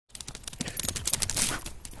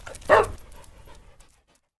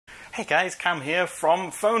Hey guys, Cam here from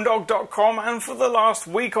PhoneDog.com, and for the last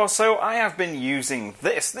week or so I have been using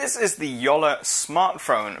this. This is the Jolla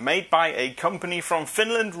smartphone, made by a company from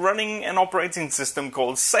Finland running an operating system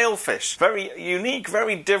called Sailfish. Very unique,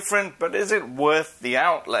 very different, but is it worth the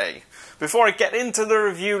outlay? Before I get into the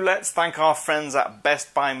review, let's thank our friends at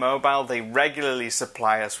Best Buy Mobile. They regularly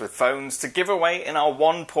supply us with phones to give away in our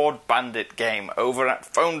one-port bandit game over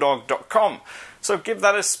at PhoneDog.com. So give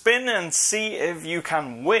that a spin and see if you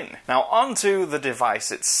can win. Now onto the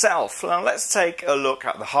device itself. Now let's take a look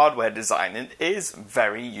at the hardware design. It is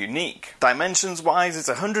very unique. Dimensions wise, it's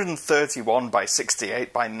 131 by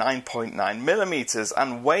 68 by 9.9 millimeters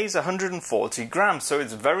and weighs 140 grams, so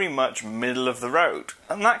it's very much middle of the road.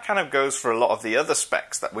 And that kind of goes for a lot of the other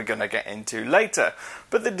specs that we're going to get into later.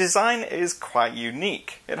 But the design is quite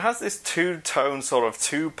unique. It has this two-tone sort of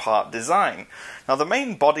two-part design. Now the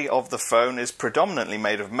main body of the phone is predominantly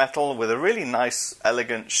made of metal with a really nice,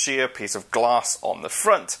 elegant, sheer piece of glass on the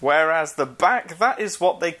front. Whereas the back, that is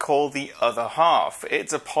what they call the other half.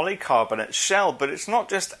 It's a polycarbonate shell, but it's not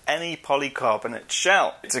just any polycarbonate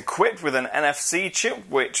shell. It's equipped with an NFC chip,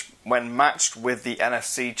 which, when matched with the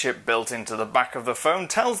NFC chip built into the back of the phone,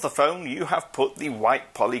 tells the phone you have put the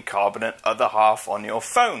white polycarbonate other half on your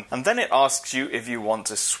phone. And then it asks you if you want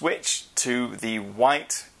to switch to the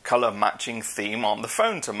white colour matching theme on the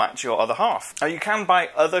phone to match your other half. Now you can buy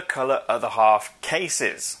other colour other half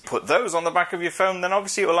cases. Put those on the back of your phone, then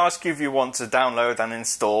obviously it will ask you if you want to download and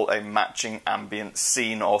install a matching ambient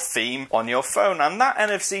scene or theme on your phone, and that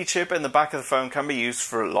NFC chip in the back of the phone can be used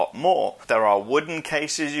for a lot more. There are wooden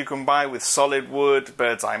cases you can buy with solid wood,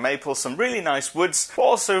 bird's eye maple, some really nice woods. But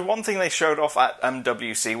also one thing they showed off at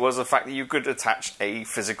MWC was the fact that you could attach a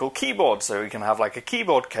physical keyboard, so you can have like a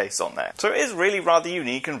keyboard case on there. So it is really rather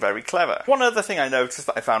unique and very clever. One other thing I noticed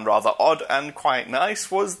that I found rather odd and quite nice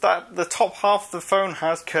was that the top half of the phone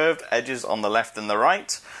has curved edges on the left and the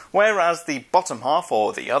right, whereas the bottom half,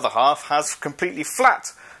 or the other half, has completely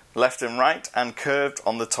flat left and right and curved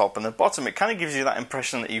on the top and the bottom. It kind of gives you that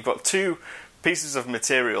impression that you've got two pieces of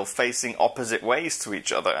material facing opposite ways to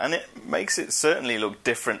each other, and it makes it certainly look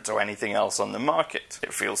different to anything else on the market.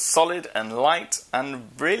 It feels solid and light and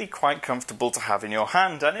really quite comfortable to have in your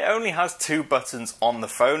hand, and it only has two buttons on the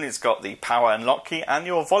phone. It's got the power and lock key and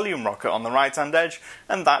your volume rocker on the right hand edge,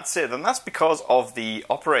 and that's it. And that's because of the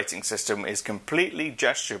operating system is completely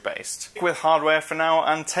gesture based. With hardware for now,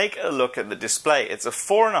 and take a look at the display. It's a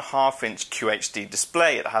 4.5 inch QHD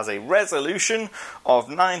display. It has a resolution of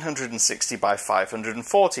 960 by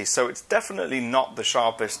 540, so it's definitely not the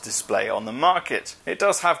sharpest display on the market. It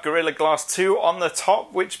does have Gorilla Glass 2 on the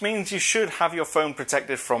top, which means you should have your phone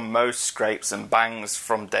protected from most scrapes and bangs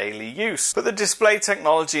from daily use. But the display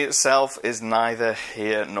technology itself is neither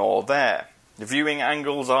here nor there. The viewing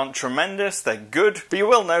angles aren't tremendous, they're good, but you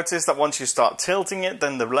will notice that once you start tilting it,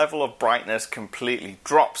 then the level of brightness completely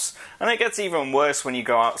drops. And it gets even worse when you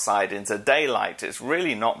go outside into daylight. It's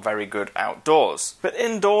really not very good outdoors. But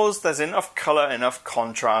indoors, there's enough colour, enough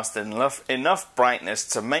contrast, enough brightness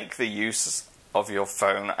to make the use of your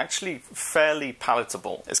phone actually fairly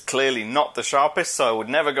palatable. It's clearly not the sharpest, so I would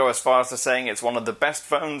never go as far as to saying it's one of the best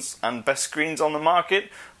phones and best screens on the market,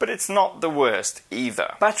 but it's not the worst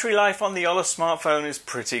either. Battery life on the Jolla smartphone is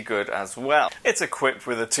pretty good as well. It's equipped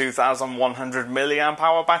with a 2100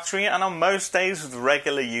 mAh battery, and on most days with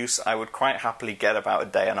regular use I would quite happily get about a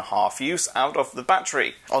day and a half use out of the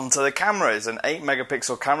battery. Onto the camera is an 8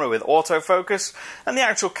 megapixel camera with autofocus, and the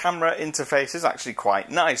actual camera interface is actually quite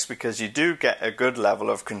nice because you do get a good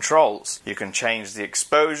level of controls. You can change the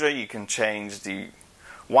exposure, you can change the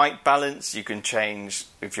white balance, you can change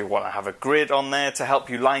if you want to have a grid on there to help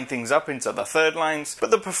you line things up into the third lines,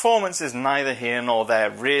 but the performance is neither here nor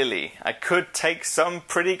there really. I could take some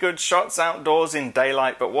pretty good shots outdoors in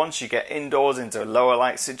daylight, but once you get indoors into lower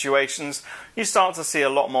light situations, you start to see a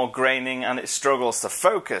lot more graining and it struggles to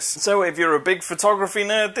focus. So if you're a big photography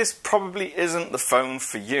nerd, this probably isn't the phone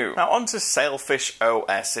for you. Now onto Sailfish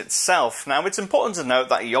OS itself. Now it's important to note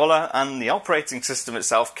that Jolla and the operating system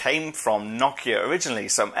itself came from Nokia originally.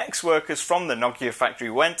 Some ex-workers from the Nokia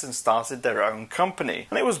factory went and started their own company,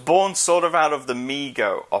 and it was born sort of out of the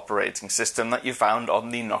Meego operating system that you found on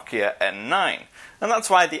the Nokia N9, and that's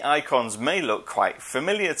why the icons may look quite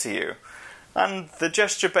familiar to you. And the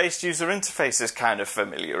gesture-based user interface is kind of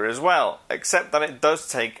familiar as well, except that it does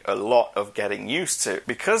take a lot of getting used to.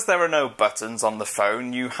 Because there are no buttons on the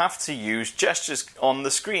phone, you have to use gestures on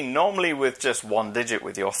the screen, normally with just one digit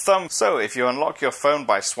with your thumb. So if you unlock your phone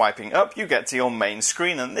by swiping up, you get to your main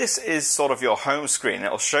screen, and this is sort of your home screen.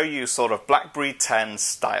 It'll show you sort of BlackBerry 10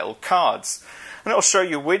 style cards. and it'll show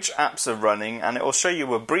you which apps are running, and it'll show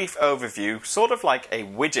you a brief overview, sort of like a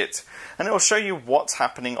widget, and it'll show you what's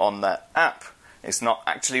happening on that app. It's not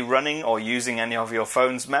actually running or using any of your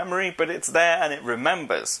phone's memory, but it's there and it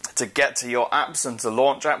remembers. To get to your apps and to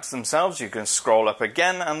launch apps themselves, you can scroll up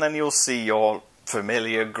again and then you'll see your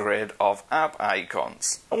familiar grid of app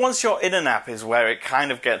icons. And once you're in an app is where it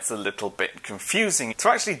kind of gets a little bit confusing. To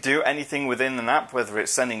actually do anything within an app, whether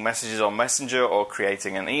it's sending messages on Messenger or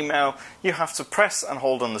creating an email, you have to press and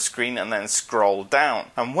hold on the screen and then scroll down.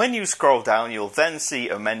 And when you scroll down, you'll then see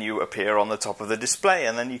a menu appear on the top of the display,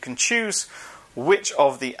 and then you can choose which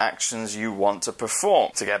of the actions you want to perform.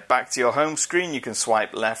 To get back to your home screen, you can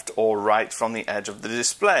swipe left or right from the edge of the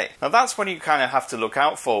display. Now that's what you kind of have to look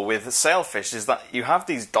out for with Sailfish, is that you have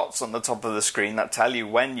these dots on the top of the screen that tell you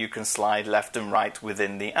when you can slide left and right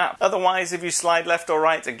within the app. Otherwise, if you slide left or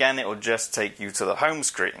right, again, it will just take you to the home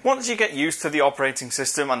screen. Once you get used to the operating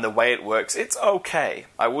system and the way it works, it's okay.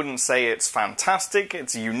 I wouldn't say it's fantastic,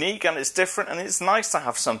 it's unique and it's different, and it's nice to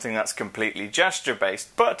have something that's completely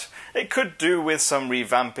gesture-based, but it could do with some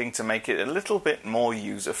revamping to make it a little bit more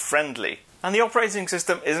user-friendly. And the operating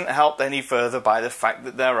system isn't helped any further by the fact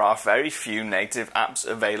that there are very few native apps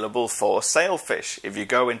available for Sailfish. If you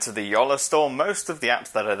go into the Jolla store, most of the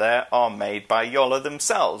apps that are there are made by Jolla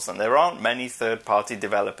themselves, and there aren't many third-party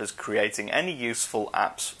developers creating any useful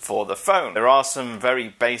apps for the phone. There are some very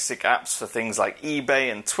basic apps for things like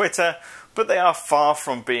eBay and Twitter, but they are far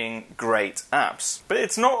from being great apps. But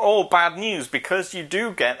it's not all bad news, because you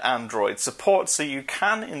do get Android support, so you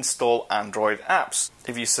can install Android apps.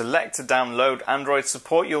 If you select to download Android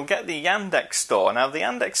support, you'll get the Yandex store. Now the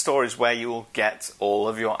Yandex store is where you'll get all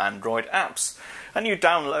of your Android apps. And you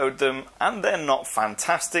download them, and they're not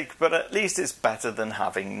fantastic, but at least it's better than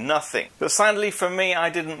having nothing. But sadly for me, I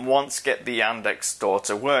didn't once get the Yandex store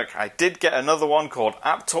to work. I did get another one called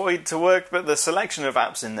Aptoid to work, but the selection of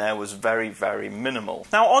apps in there was very, very minimal.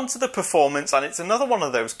 Now on to the performance, and it's another one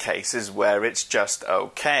of those cases where it's just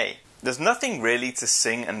okay. There's nothing really to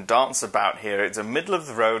sing and dance about here. It's a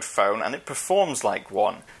middle-of-the-road phone and it performs like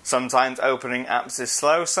one. Sometimes opening apps is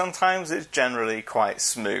slow, sometimes it's generally quite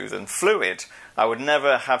smooth and fluid. I would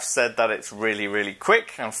never have said that it's really, really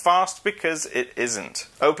quick and fast, because it isn't.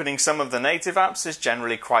 Opening some of the native apps is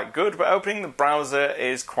generally quite good, but opening the browser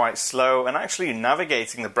is quite slow, and actually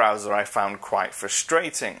navigating the browser I found quite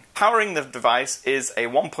frustrating. Powering the device is a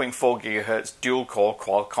 1.4 GHz dual-core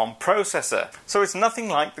Qualcomm processor, so it's nothing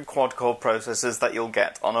like the quad-core processors that you'll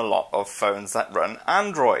get on a lot of phones that run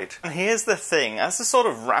Android. And here's the thing, as a sort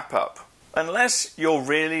of wrap-up, unless you're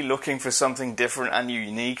really looking for something different and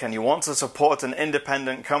unique and you want to support an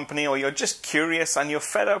independent company, or you're just curious and you're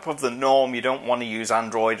fed up of the norm, you don't want to use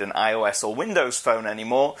Android and iOS or Windows Phone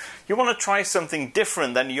anymore, you want to try something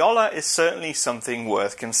different, then Jolla is certainly something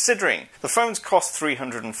worth considering. The phones cost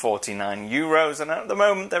 €349, and at the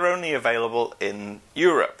moment they're only available in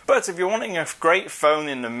Europe. But if you're wanting a great phone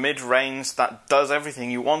in the mid-range that does everything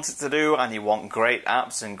you want it to do, and you want great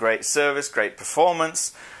apps and great service, great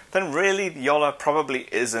performance, then really Jolla probably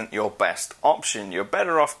isn't your best option. You're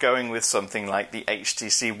better off going with something like the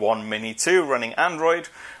HTC One Mini 2 running Android,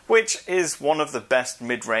 which is one of the best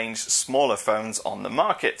mid-range smaller phones on the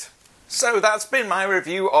market. So that's been my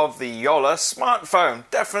review of the Jolla smartphone.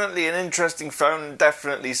 Definitely an interesting phone, and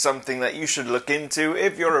definitely something that you should look into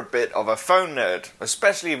if you're a bit of a phone nerd,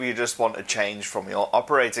 especially if you just want a change from your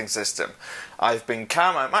operating system. I've been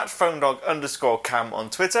Cam, I'm at PhoneDog_Cam on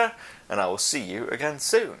Twitter, and I will see you again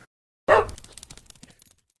soon.